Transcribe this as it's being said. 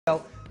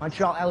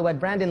Montreal Alouette,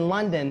 Brandon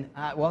London,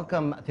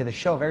 welcome to the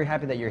show. Very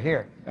happy that you're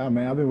here. Oh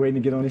man, I've been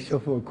waiting to get on this show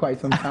for quite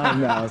some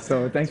time now,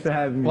 so thanks for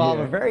having me Well,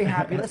 here. we're very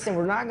happy. Listen,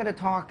 we're not going to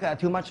talk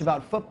too much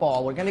about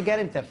football. We're going to get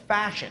into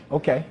fashion.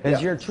 Okay.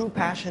 Because you're too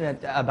passionate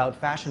about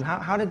fashion.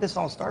 How did this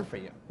all start for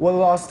you? Well,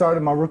 it all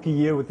started my rookie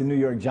year with the New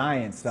York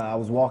Giants. I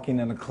was walking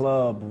in a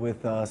club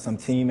with some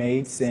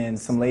teammates, and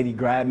some lady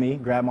grabbed my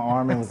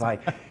arm, and was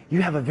like,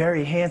 "You have a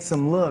very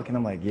handsome look." And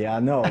I'm like, "Yeah,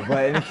 I know."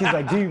 And she's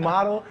like, "Do you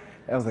model?"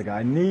 I was like,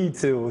 I need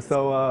to.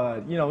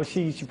 So, you know,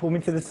 she pulled me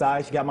to the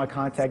side. She got my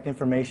contact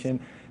information.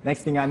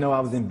 Next thing I know,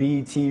 I was in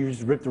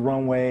BET's Rip the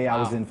Runway. Wow. I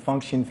was in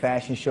Function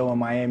Fashion Show in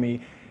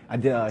Miami.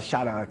 I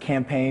shot a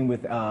campaign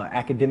with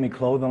Academic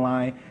Clothing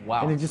Line.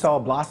 Wow. And it just all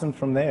blossomed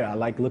from there. I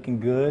like looking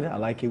good. I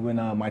like it when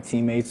my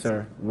teammates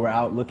were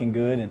out looking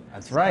good. And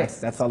that's right.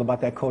 That's all about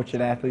that cultured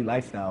athlete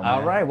lifestyle, man.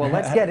 All right, well,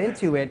 let's get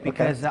into it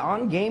because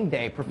on game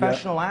day,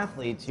 professional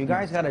athletes, you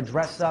guys got to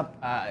dress up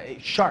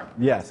sharp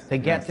to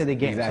get to the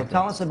game. Exactly. So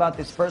tell us about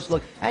this first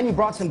look. And you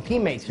brought some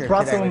teammates here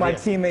Brought today some of my you.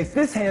 teammates.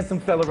 This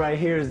handsome fella right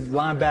here is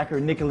linebacker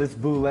Nicolas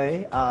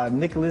Boulay.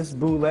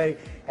 Boulay.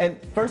 And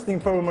first thing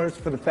foremost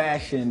for the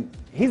fashion,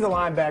 he's a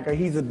linebacker,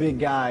 he's a big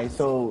guy,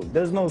 so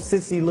there's no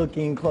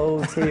sissy-looking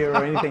clothes here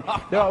or anything.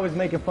 They're always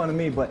making fun of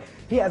me, but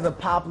he has a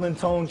poplin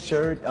tone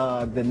shirt,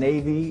 the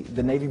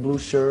navy blue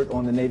shirt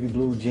on the navy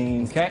blue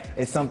jeans. Okay.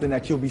 It's something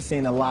that you'll be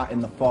seeing a lot in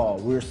the fall.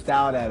 We're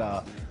styled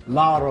at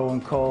Lotto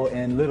 & Co.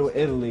 in Little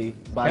Italy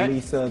by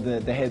Lisa,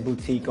 the head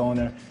boutique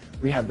owner.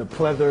 We have the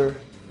pleather.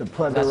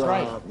 That's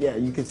right. Yeah,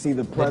 you can see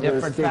the pleather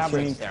different stitching,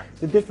 fabrics there.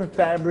 the different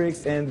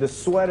fabrics, and the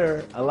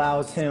sweater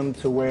allows him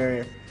to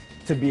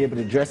be able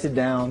to dress it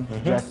down,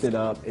 dress it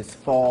up. It's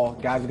fall.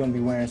 Guys are going to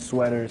be wearing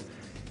sweaters.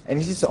 And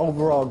it's just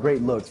overall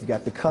great looks. You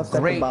got the cuffs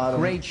at the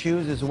bottom. Great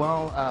shoes as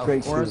well, of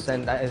course. Shoes.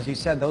 And as you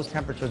said, those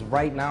temperatures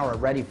right now are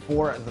ready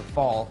for the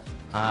fall.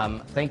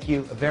 Thank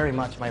you very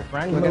much, my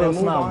friend. We're going to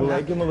move on.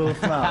 Give him a little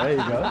smile. There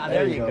you go.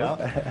 There you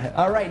go.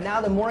 All right,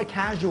 now the more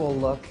casual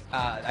look,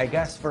 I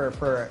guess, for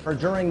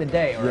during the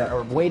day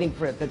or waiting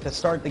for it to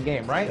start the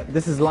game, right?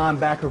 This is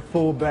linebacker,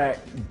 fullback,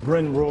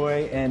 Bryn,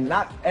 and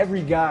not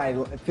every guy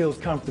feels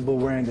comfortable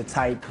wearing the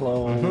tight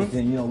clothes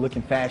and, you know,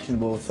 looking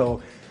fashionable.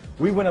 So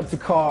we went up to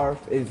Carve,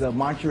 is a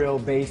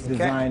Montreal-based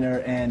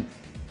designer, and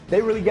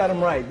they really got them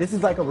right. This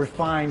is like a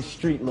refined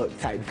street look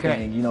type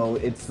thing. You know,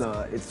 it's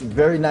a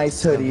very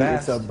nice hoodie.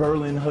 It's a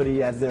Berlin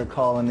hoodie, as they're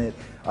calling it.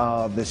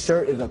 The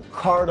shirt is a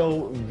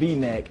Cardo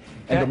V-neck,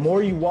 and the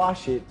more you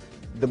wash it,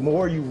 the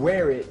more you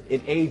wear it,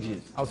 it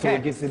ages. So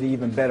it gets an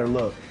even better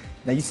look.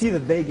 Now you see the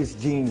Vegas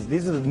jeans.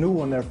 These are the new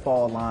on their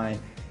fall line,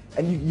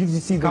 and you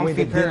just see the way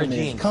the denim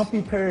is.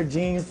 Comfy pair of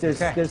jeans.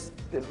 They're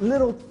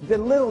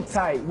little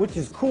tight, which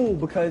is cool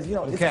because, you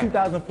know, it's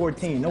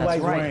 2014.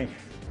 Nobody's wearing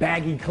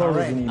baggy clothes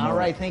anymore. All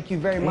right, thank you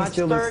very much.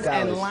 Third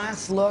and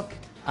last look,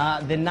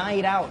 the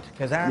night out,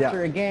 because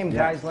after a game,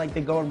 guys like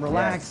to go and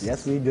relax.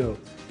 Yes, we do.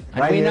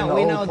 And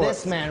we know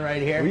this man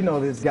right here. We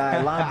know this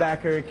guy,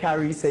 linebacker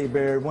Kyries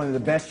Hebert, one of the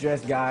best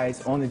dressed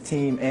guys on the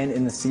team and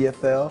in the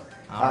CFL.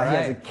 He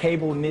has a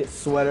cable knit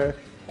sweater,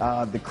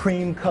 the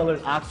cream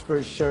colored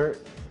Oxford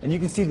shirt. And you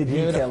can see the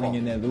detailing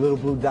in there, the little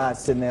blue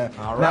dots in there.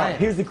 Now,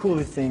 here's the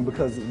coolest thing,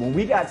 because when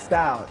we got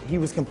styled, he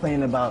was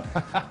complaining about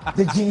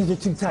the jeans are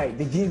too tight,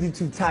 the jeans are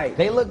too tight.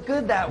 They look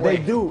good that way.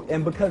 They do,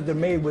 and because they're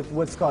made with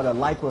what's called a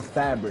lycra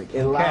fabric, it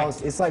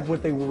allows, it's like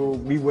what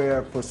we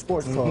wear for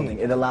sports clothing.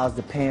 It allows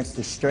the pants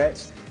to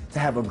stretch, to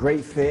have a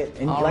great fit,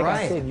 and like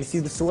I said, you see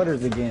the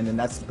sweaters again, and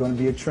that's going to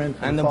be a trend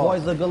for the fall.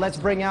 Boys look good. Let's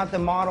bring out the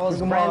models.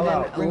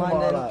 Brandon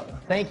London,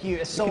 thank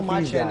you so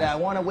much, and I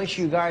want to wish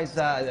you guys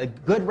a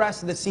good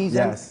rest of the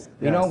season.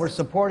 You know, we're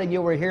supporting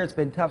you. We're here. It's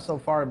been tough so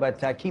far, but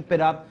keep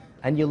it up,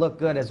 and you look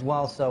good as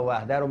well, so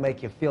that'll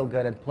make you feel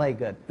good and play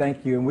good.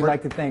 Thank you, and we'd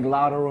like to thank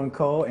Lotto &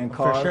 Co. and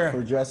Carve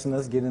for dressing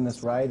us, getting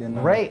us right. And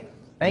great.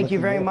 Thank you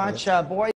very much, boys.